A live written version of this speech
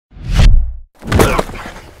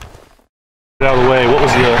Out of the way, what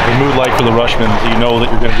was the mood like for the Rushmen? Do you know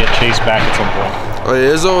that you're going to get chased back at some point? Oh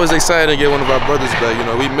yeah, it's always exciting to get one of our brothers back. You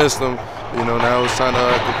know, we missed them. You know, now it's time to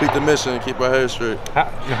complete the mission and keep our heads straight.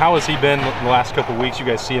 How has he been the last couple of weeks? You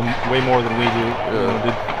guys see him way more than we do. Yeah. You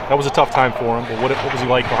know, that was a tough time for him, but what was he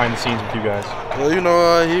like behind the scenes with you guys? Well, you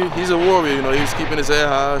know, he's a warrior. You know, he's keeping his head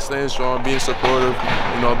high, staying strong, being supportive,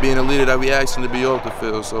 you know, being a leader that we asked him to be off the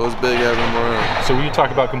field. So it's big having him around. So when you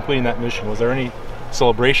talk about completing that mission, was there any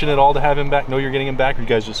celebration at all to have him back? Know you're getting him back, or you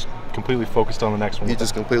guys just completely focused on the next one? He's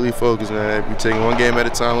just completely focused, man. We taking one game at a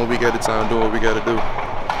time, 1 week at a time, doing what we got to do.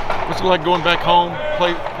 What's it like going back home,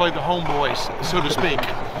 play the homeboys, so to speak?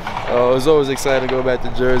 It's always exciting to go back to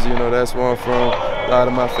Jersey. You know, that's where I'm from. A lot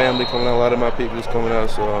of my family coming out, a lot of my people is coming out,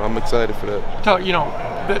 so I'm excited for that. You know,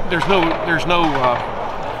 there's no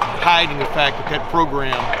hiding the fact that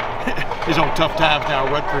program is on tough times now,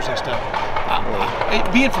 Rutgers and stuff.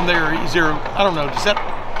 Being from there, I don't know,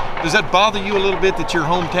 does that bother you a little bit that your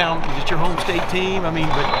hometown, that your home state team? I mean,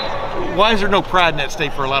 but why is there no pride in that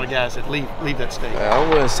state for a lot of guys that leave that state? I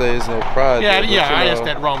wouldn't say there's no pride. Yeah, there, I asked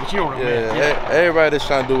that wrong, but you know what I mean. Yeah, everybody that's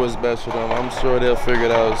trying to do what's best for them. I'm sure they'll figure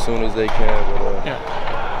it out as soon as they can.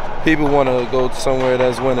 But people want to go somewhere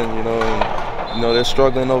that's winning, you know, and you know they're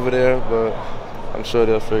struggling over there, but I'm sure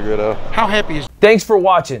they'll figure it out. How happy is? Thanks for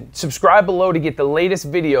watching. Subscribe below to get the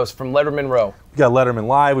latest videos from Lettermen Row. We got Letterman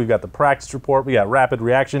Live, we've got the practice report, we got rapid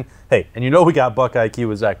reaction. Hey, and you know we got Buckeye IQ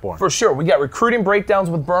with Zach Bourne. For sure. We got recruiting breakdowns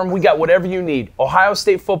with Berm. We got whatever you need. Ohio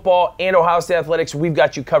State football and Ohio State athletics, we've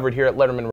got you covered here at Lettermen Row.